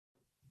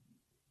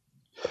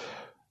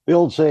The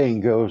old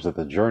saying goes that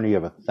the journey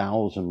of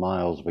 1,000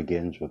 miles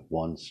begins with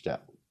one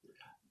step.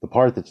 The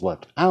part that's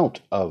left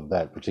out of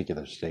that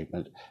particular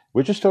statement,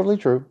 which is totally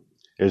true,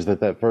 is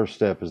that first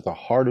step is the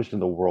hardest in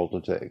the world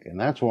to take. And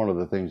that's one of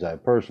the things I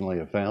personally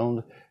have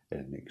found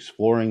in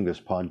exploring this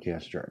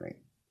podcast journey.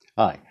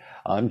 Hi,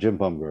 I'm Jim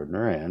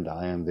Bumgardner, and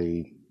I am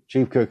the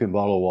chief cook and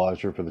bottle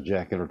washer for the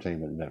Jack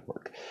Entertainment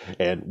Network.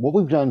 And what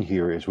we've done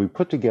here is we've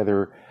put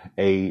together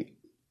a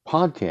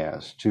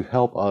podcast to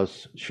help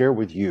us share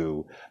with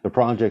you the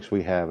projects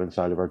we have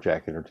inside of our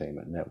Jack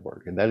Entertainment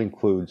Network. And that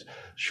includes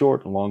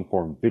short and long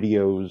form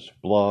videos,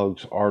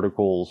 blogs,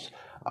 articles,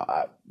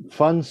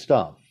 fun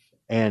stuff.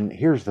 And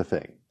here's the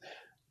thing.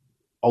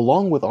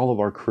 Along with all of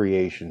our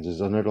creations is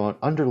an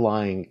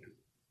underlying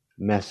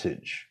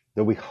message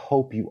that we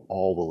hope you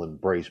all will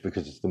embrace,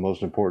 because it's the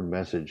most important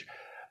message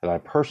that I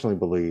personally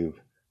believe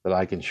that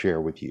I can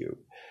share with you.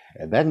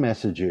 And that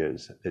message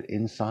is that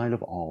inside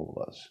of all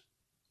of us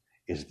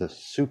is the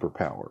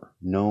superpower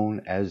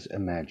known as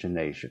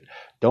imagination.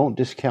 Don't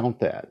discount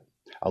that.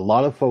 A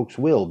lot of folks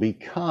will,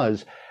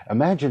 because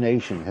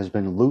imagination has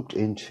been looped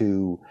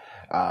into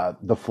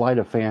the flight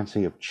of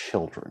fancy of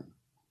children.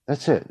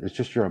 That's it. It's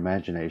just your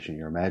imagination,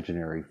 your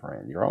imaginary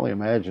friend. You're only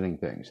imagining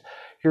things.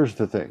 Here's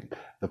the thing.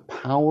 The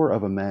power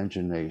of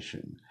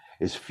imagination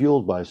is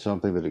fueled by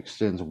something that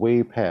extends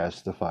way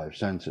past the five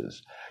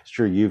senses.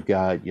 Sure, you've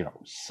got,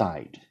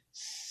 sight,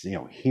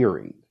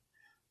 hearing,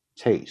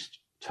 taste,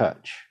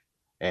 touch,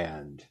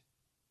 and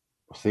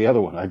what's the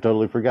other one? I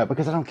totally forgot,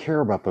 because I don't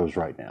care about those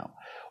right now.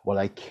 What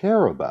I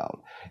care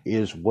about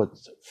is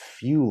what's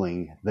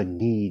fueling the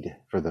need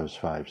for those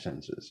five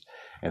senses.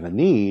 And the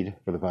need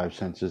for the five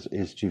senses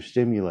is to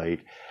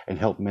stimulate and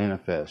help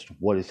manifest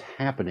what is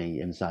happening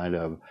inside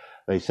of,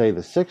 they say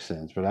the sixth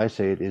sense, but I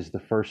say it is the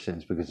first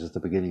sense, because it's the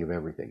beginning of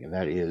everything. And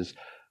that is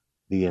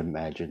the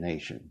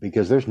imagination.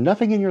 Because there's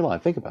nothing in your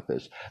life, think about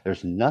this,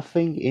 there's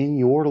nothing in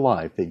your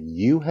life that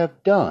you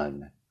have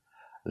done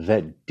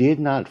that did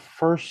not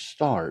first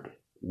start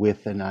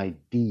with an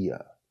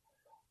idea.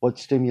 What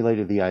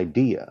stimulated the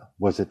idea?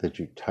 Was it that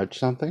you touched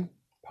something?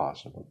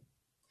 Possibly.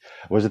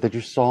 Was it that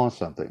you saw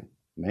something?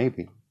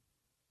 Maybe.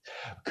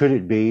 Could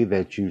it be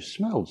that you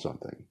smelled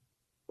something?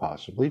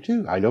 Possibly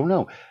too. I don't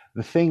know.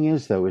 The thing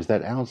is, though, is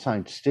that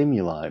outside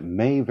stimuli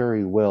may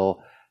very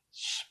well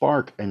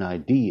spark an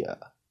idea,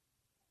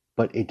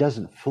 but it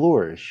doesn't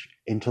flourish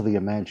until the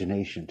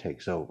imagination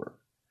takes over.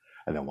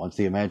 And then once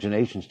the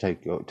imagination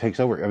takes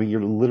over,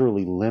 you're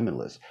literally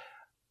limitless.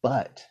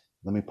 But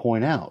let me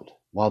point out,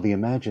 while the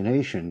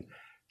imagination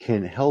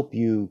can help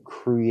you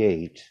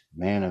create,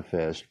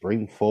 manifest,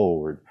 bring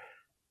forward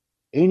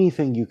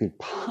anything you could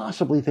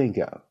possibly think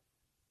of,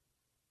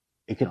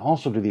 it can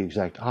also do the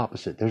exact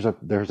opposite.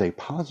 There's a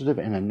positive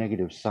and a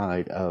negative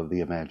side of the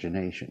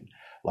imagination.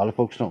 A lot of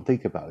folks don't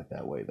think about it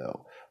that way,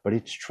 though. But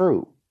it's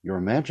true. Your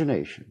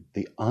imagination,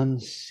 the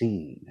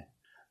unseen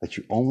that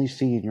you only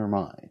see in your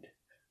mind,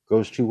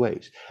 goes two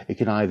ways. It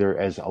can either,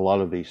 as a lot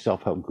of the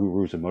self-help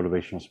gurus and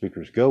motivational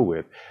speakers go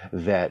with,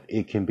 that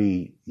it can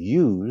be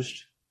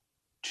used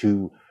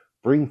to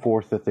bring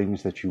forth the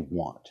things that you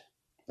want.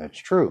 That's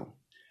true.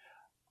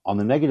 On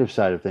the negative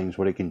side of things,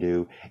 what it can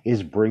do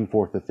is bring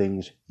forth the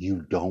things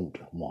you don't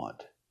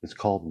want. It's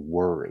called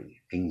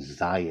worry,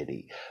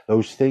 anxiety,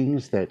 those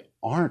things that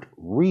aren't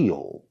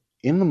real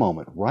in the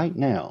moment right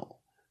now,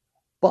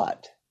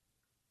 but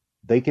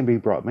they can be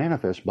brought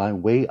manifest by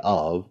way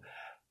of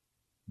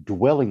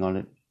dwelling on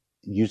it,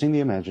 using the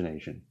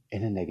imagination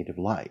in a negative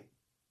light.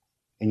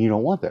 And you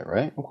don't want that,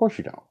 right? Of course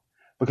you don't,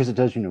 because it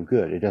does you no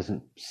good. It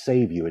doesn't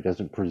save you. It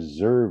doesn't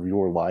preserve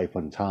your life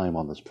and time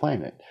on this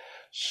planet.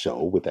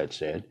 So with that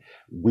said,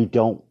 we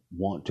don't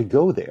want to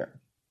go there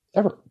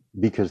ever,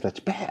 because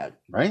that's bad,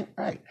 right?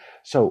 Right.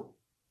 So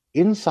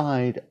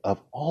inside of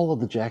all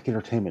of the Jack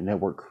Entertainment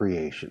Network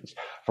creations,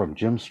 from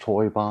Jim's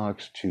Toy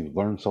Box to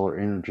Learn Solar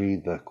Energy,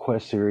 the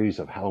Quest series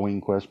of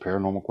Halloween Quest,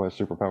 Paranormal Quest,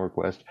 Superpower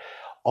Quest,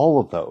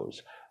 all of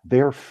those,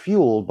 they're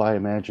fueled by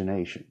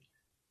imagination.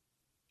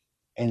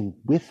 And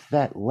with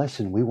that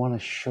lesson, we want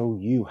to show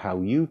you how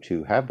you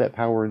too have that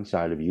power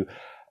inside of you.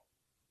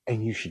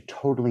 And you should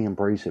totally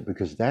embrace it,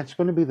 because that's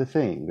going to be the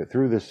thing that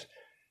through this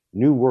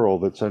new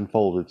world that's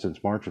unfolded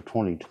since March of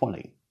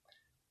 2020,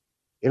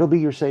 it'll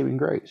be your saving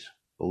grace.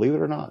 Believe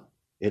it or not,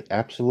 it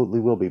absolutely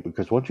will be,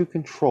 because once you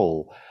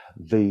control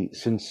the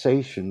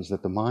sensations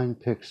that the mind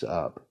picks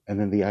up, and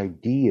then the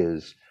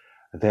ideas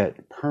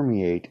that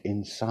permeate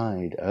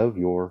inside of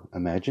your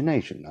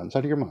imagination, not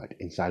inside of your mind,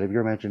 inside of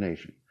your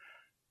imagination,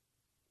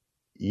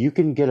 you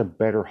can get a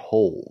better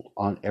hold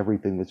on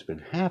everything that's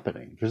been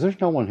happening, because there's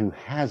no one who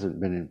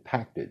hasn't been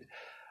impacted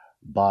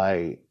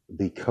by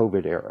the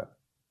COVID era.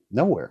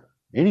 Nowhere.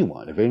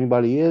 Anyone. If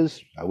anybody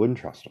is, I wouldn't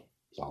trust them.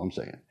 That's all I'm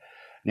saying.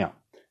 Now,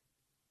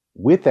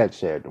 with that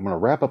said, I'm going to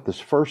wrap up this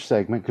first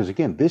segment, because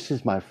again, this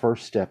is my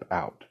first step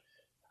out.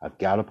 I've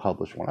got to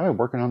publish one. I've been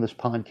working on this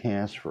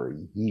podcast for a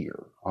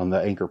year on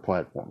the Anchor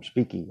platform.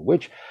 Speaking of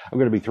which, I'm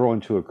going to be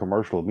throwing to a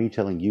commercial of me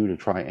telling you to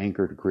try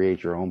Anchor to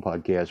create your own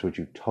podcast, which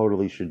you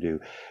totally should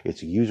do.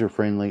 It's user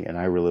friendly and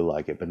I really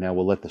like it. But now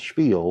we'll let the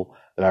spiel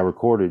that I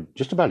recorded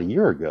just about a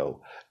year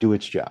ago do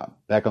its job.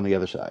 Back on the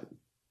other side.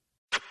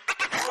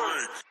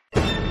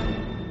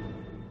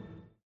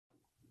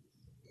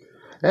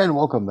 And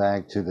welcome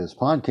back to this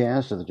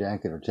podcast of the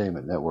Jack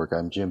Entertainment Network.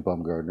 I'm Jim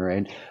Bumgardner,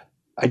 and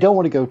I don't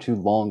want to go too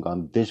long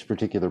on this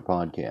particular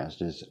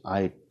podcast, as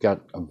I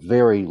got a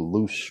very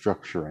loose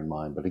structure in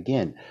mind. But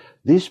again,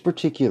 this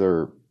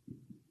particular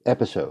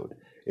episode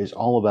is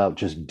all about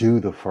just do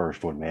the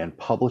first one, man.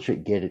 Publish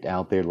it, get it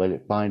out there, let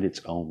it find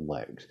its own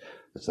legs.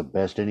 That's the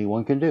best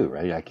anyone can do,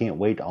 right? I can't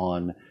wait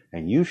on,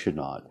 and you should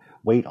not,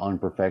 wait on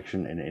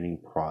perfection in any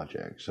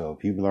project. So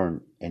if you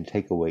learn and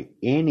take away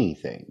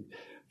anything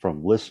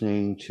from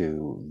listening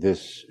to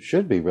this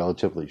should be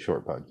relatively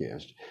short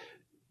podcast,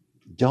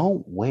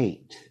 don't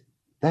wait.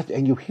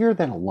 And you hear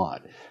that a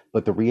lot,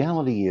 but the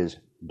reality is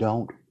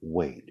don't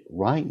wait.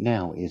 Right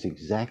now is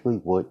exactly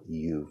what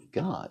you've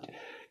got.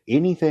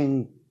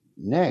 Anything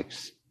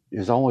next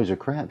is always a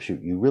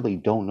crapshoot. You really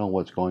don't know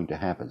what's going to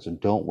happen. So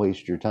don't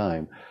waste your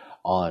time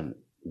on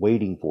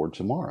waiting for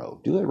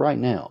tomorrow. Do it right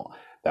now.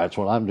 That's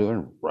what I'm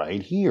doing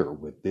right here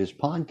with this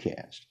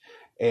podcast.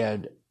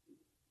 And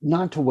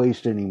not to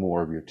waste any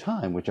more of your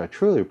time, which I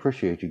truly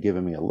appreciate you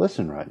giving me a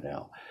listen right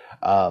now.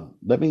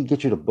 Let me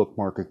get you to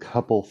bookmark a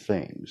couple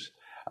things.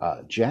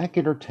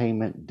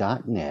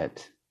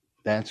 jackentertainment.net.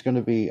 That's going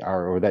to be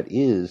that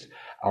is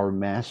our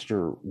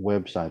master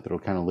website that'll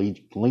kind of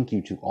link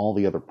you to all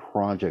the other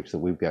projects that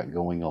we've got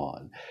going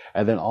on.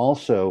 And then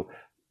also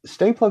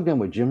stay plugged in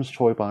with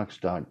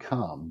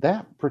jimstoybox.com.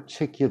 That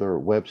particular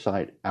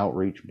website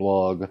outreach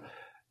blog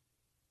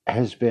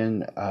has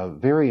been a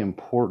very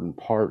important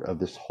part of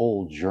this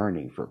whole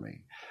journey for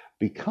me,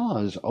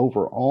 because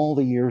over all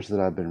the years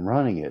that I've been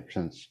running it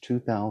since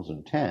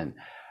 2010,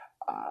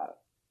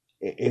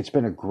 it's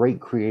been a great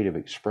creative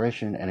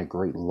expression and a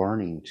great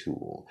learning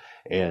tool.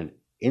 And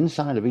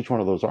inside of each one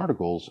of those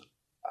articles,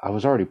 I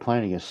was already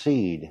planting a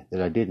seed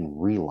that I didn't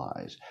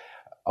realize.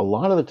 A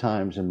lot of the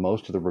times in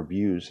most of the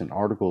reviews and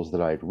articles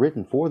that I had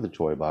written for the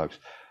Toy Box,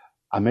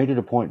 I made it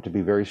a point to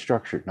be very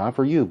structured, not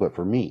for you, but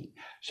for me,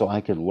 so I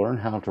could learn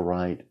how to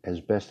write as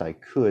best I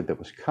could that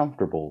was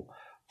comfortable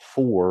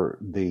for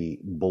the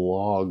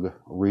blog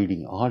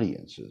reading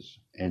audiences.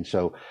 And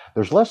so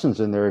there's lessons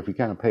in there. If you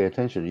kind of pay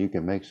attention, you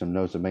can make some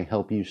notes that may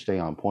help you stay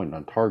on point and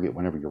on target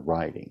whenever you're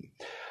writing.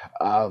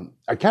 I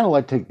kind of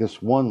like to take this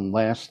one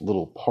last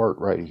little part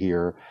right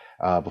here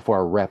before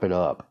I wrap it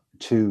up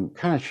to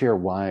kind of share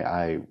why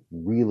I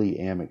really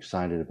am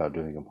excited about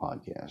doing a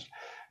podcast.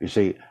 You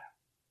see,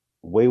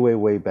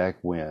 way back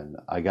when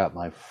I got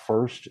my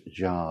first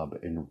job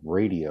in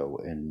radio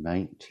in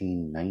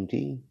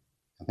 1990,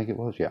 I think it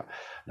was,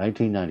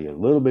 1990, a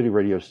little bitty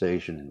radio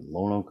station in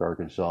Lone Oak,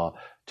 Arkansas,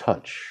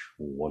 Touch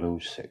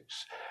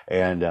 106.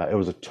 And it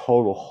was a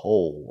total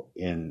hole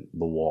in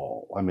the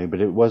wall. I mean,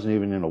 but it wasn't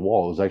even in a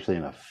wall. It was actually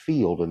in a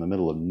field in the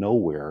middle of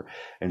nowhere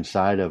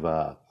inside of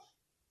a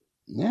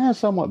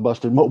somewhat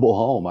busted mobile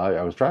home.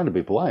 I was trying to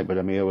be polite, but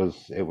I mean,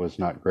 it was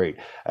not great.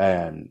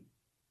 And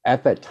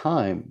at that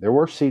time, there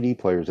were CD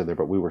players in there,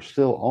 but we were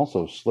still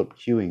also slip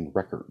queuing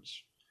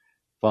records.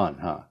 Fun,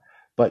 huh?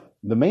 But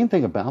the main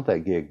thing about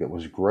that gig that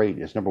was great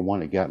is, number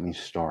one, it got me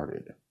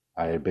started.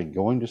 I had been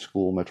going to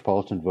school,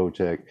 Metropolitan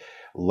Votech,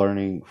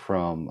 learning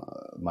from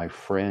my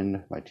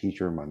friend, my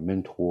teacher, my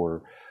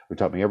mentor, who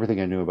taught me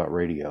everything I knew about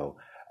radio,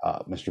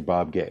 Mr.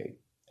 Bob Gay.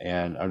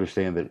 And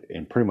understand that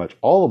in pretty much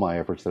all of my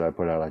efforts that I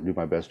put out, I do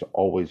my best to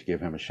always give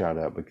him a shout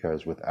out,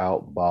 because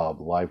without Bob,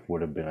 life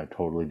would have been a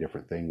totally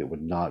different thing that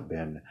would not have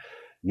been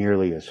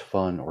nearly as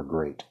fun or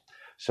great.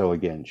 So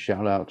again,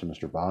 shout out to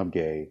Mr. Bob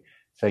Gay.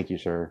 Thank you,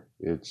 sir.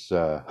 It's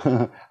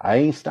I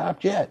ain't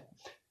stopped yet.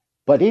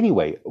 But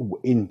anyway,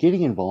 in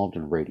getting involved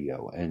in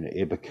radio and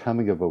it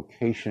becoming a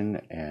vocation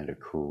and a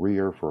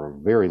career for a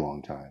very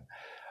long time,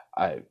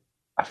 I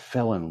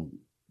fell in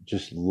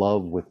just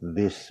love with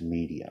this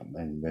medium.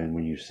 And then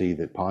when you see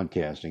that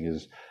podcasting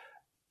is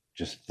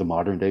just the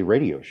modern day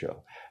radio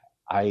show,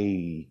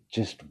 I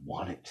just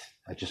want it.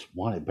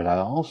 But I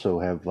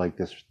also have like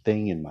this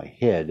thing in my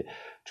head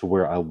to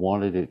where I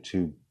wanted it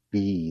to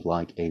be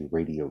like a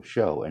radio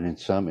show. And in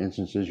some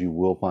instances, you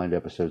will find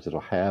episodes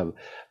that'll have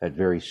that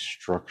very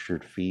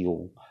structured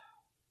feel.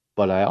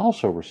 But I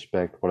also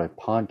respect what a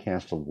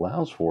podcast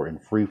allows for in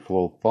free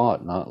flow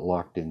thought, not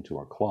locked into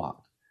a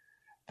clock.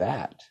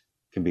 That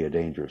can be a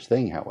dangerous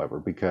thing, however,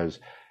 because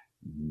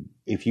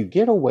if you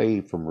get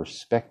away from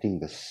respecting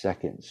the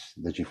seconds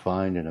that you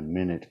find in a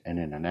minute and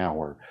in an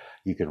hour,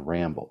 you can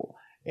ramble.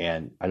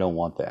 And I don't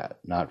want that,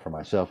 not for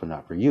myself and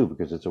not for you,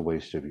 because it's a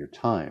waste of your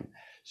time.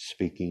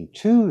 Speaking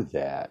to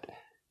that,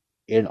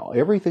 in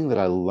everything that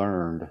I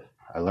learned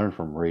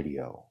from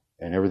radio,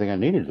 and everything I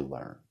needed to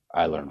learn,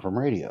 I learned from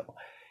radio.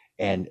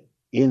 And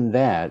in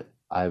that,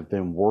 I've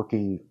been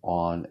working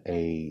on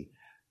a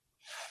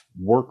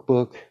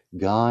workbook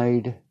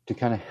guide to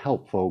kind of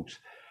help folks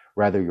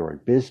Whether you're in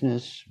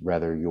business,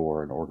 whether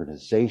you're an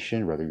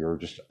organization, whether you're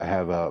just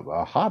have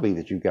a hobby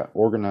that you've got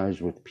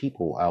organized with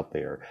people out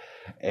there,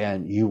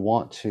 and you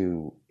want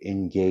to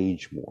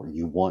engage more,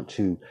 you want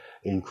to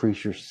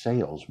increase your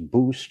sales,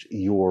 boost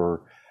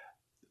your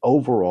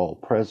overall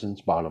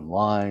presence, bottom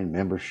line,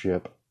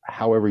 membership,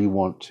 however you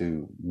want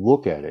to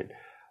look at it.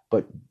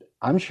 But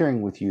I'm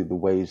sharing with you the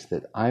ways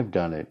that I've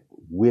done it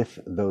with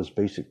those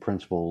basic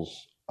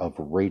principles of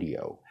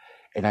radio.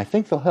 And I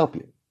think they'll help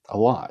you a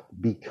lot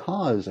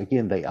because,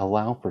 again, they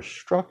allow for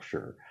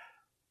structure.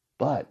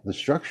 But the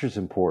structure is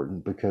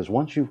important because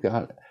once you've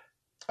got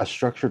a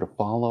structure to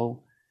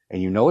follow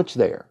and you know it's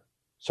there,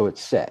 so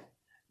it's set,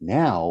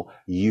 now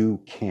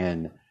you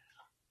can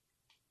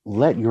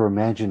let your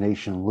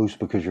imagination loose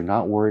because you're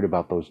not worried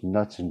about those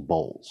nuts and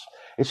bolts.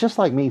 It's just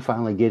like me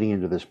finally getting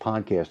into this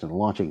podcast and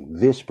launching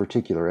this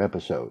particular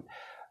episode.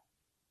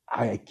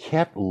 I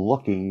kept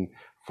looking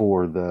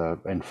for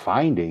and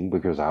finding,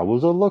 because I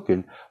was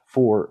looking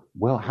for,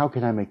 well, how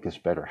can I make this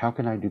better? How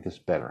can I do this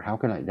better? How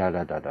can I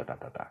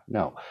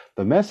No,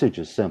 the message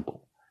is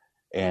simple.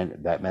 And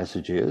that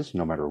message is,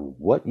 no matter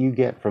what you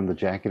get from the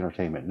Jack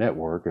Entertainment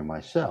Network and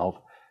myself,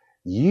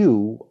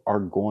 you are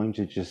going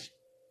to just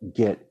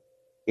get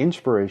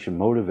inspiration,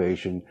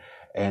 motivation,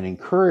 and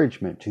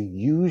encouragement to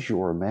use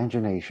your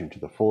imagination to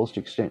the fullest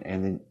extent.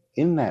 And then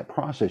in that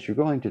process, you're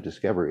going to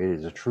discover it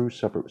is a true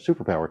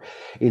superpower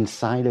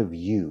inside of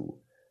you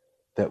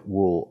that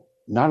will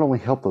not only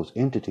help those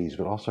entities,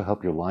 but also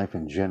help your life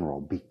in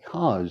general.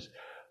 Because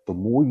the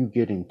more you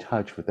get in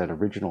touch with that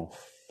original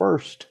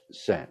first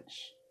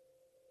sense,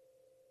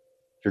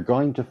 you're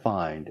going to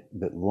find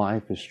that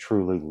life is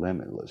truly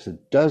limitless.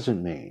 It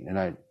doesn't mean, and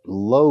I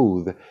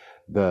loathe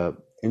the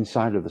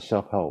inside of the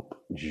self-help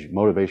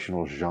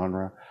motivational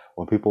genre,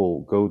 when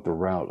people go the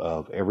route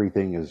of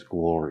everything is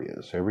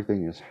glorious,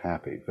 everything is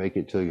happy, fake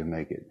it till you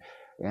make it.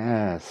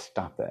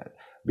 Stop that,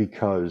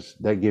 because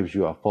that gives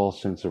you a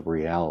false sense of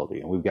reality.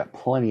 And we've got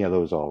plenty of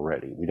those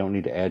already. We don't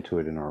need to add to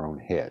it in our own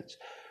heads.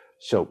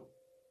 So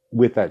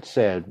with that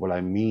said, what I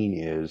mean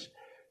is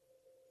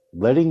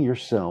letting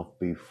yourself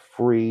be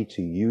free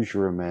to use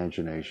your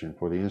imagination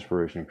for the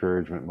inspiration,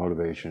 encouragement,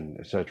 motivation,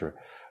 etc.,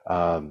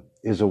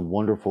 is a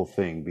wonderful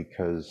thing,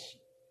 because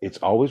it's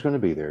always going to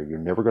be there. You're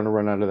never going to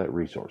run out of that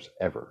resource,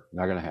 ever.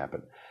 Not going to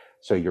happen.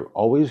 So you're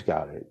always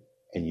got it,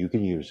 and you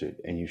can use it,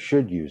 and you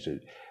should use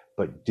it,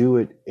 but do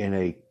it in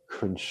a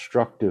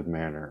constructive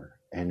manner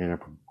and in a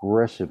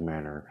progressive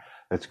manner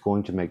that's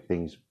going to make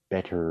things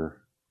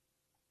better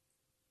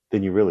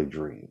than you really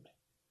dreamed.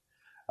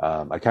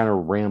 I kind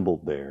of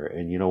rambled there,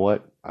 and you know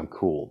what? I'm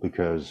cool,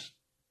 because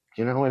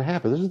you know what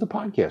happened? This is the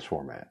podcast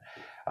format.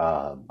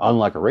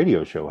 Unlike a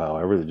radio show,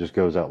 however, that just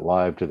goes out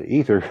live to the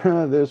ether,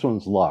 this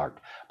one's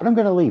locked. But I'm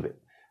going to leave it,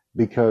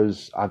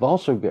 because I've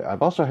also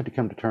had to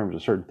come to terms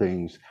with certain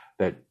things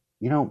that,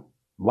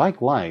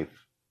 like life,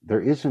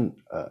 there isn't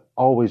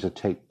always a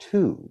take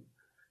two.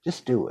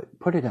 Just do it.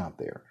 Put it out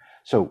there.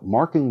 So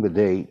marking the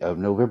date of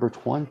November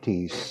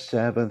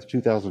 27th,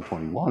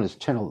 2021 is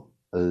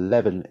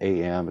 10:11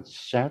 a.m.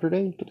 It's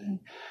Saturday today.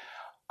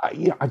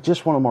 I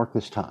just want to mark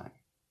this time.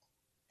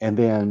 And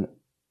then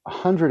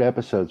 100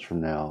 episodes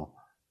from now,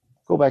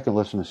 go back and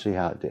listen to see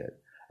how it did.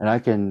 And I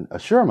can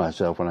assure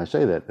myself when I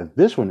say that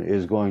this one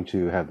is going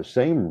to have the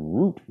same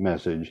root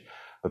message,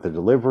 but the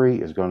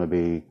delivery is going to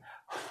be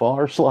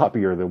far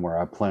sloppier than where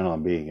I plan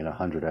on being in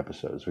 100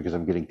 episodes, because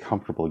I'm getting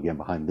comfortable again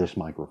behind this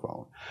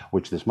microphone,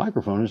 which this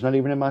microphone is not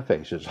even in my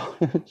face.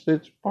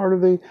 It's part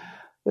of the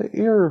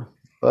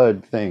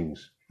earbud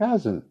things.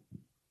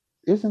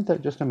 Isn't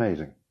that just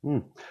amazing?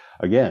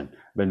 Again,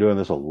 I've been doing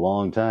this a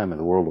long time in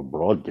the world of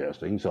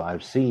broadcasting, so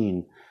I've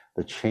seen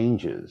the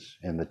changes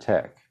in the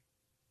tech.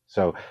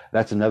 So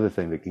that's another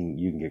thing that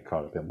you can get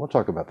caught up in. We'll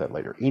talk about that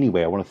later.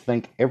 Anyway, I want to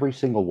thank every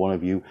single one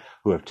of you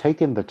who have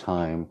taken the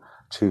time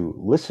to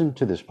listen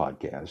to this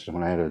podcast. I'm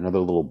going to add another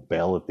little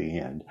bell at the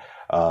end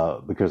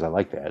because I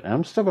like that. And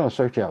I'm still going to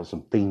search out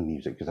some theme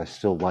music because I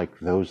still like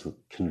those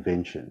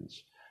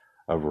conventions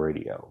of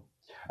radio.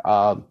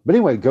 But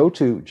anyway, go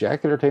to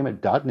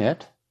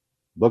jackentertainment.net,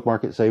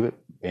 bookmark it, save it,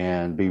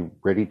 and be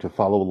ready to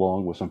follow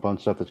along with some fun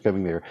stuff that's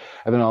coming there.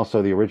 And then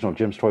also the original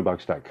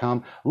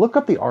jimstoybox.com. Look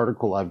up the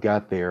article I've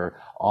got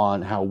there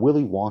on how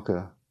Willy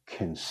Wonka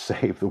can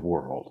save the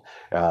world.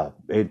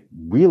 It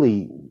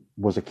really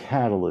was a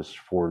catalyst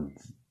for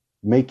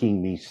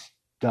making me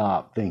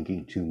stop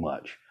thinking too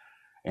much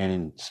and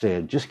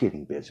instead just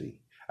getting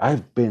busy.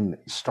 I've been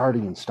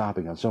starting and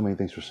stopping on so many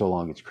things for so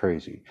long, it's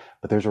crazy.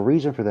 But there's a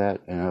reason for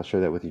that, and I'll share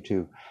that with you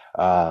too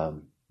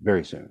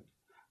very soon.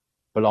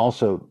 But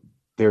also,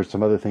 there's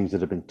some other things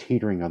that have been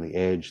teetering on the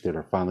edge that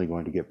are finally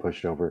going to get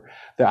pushed over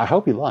that I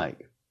hope you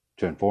like,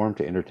 to inform,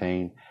 to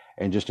entertain,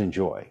 and just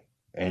enjoy.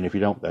 And if you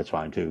don't, that's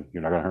fine too.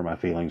 You're not going to hurt my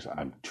feelings.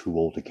 I'm too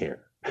old to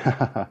care.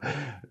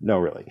 No,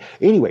 really.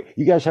 Anyway,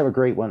 you guys have a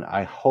great one.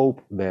 I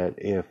hope that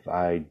if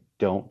I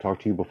don't talk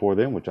to you before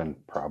then, which I'm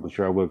probably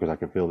sure I will because I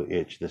can feel the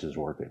itch, this is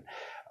working.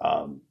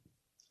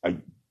 I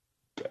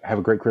have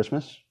a great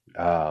Christmas.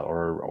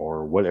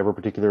 or whatever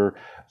particular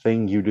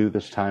thing you do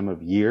this time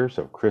of year.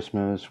 So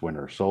Christmas,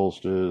 winter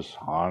solstice,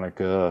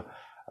 Hanukkah,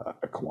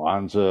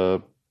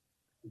 Kwanzaa,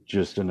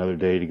 just another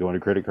day to go into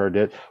credit card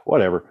debt,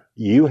 whatever.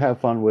 You have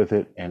fun with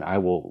it, and I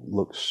will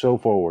look so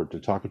forward to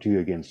talking to you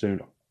again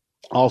soon.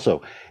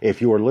 Also,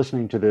 if you are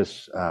listening to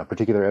this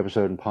particular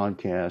episode and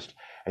podcast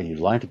and you'd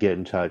like to get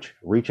in touch,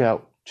 reach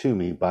out to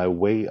me by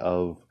way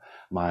of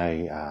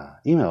my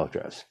email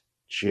address,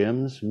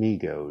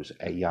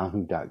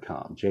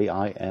 jimsmegos@yahoo.com,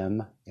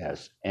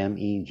 JIMSMEGOS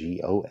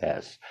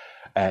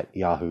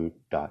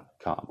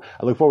 @yahoo.com.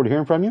 I look forward to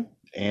hearing from you,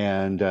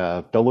 and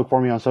don't look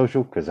for me on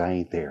social because I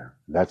ain't there.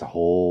 That's a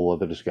whole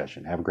other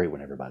discussion. Have a great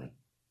one, everybody.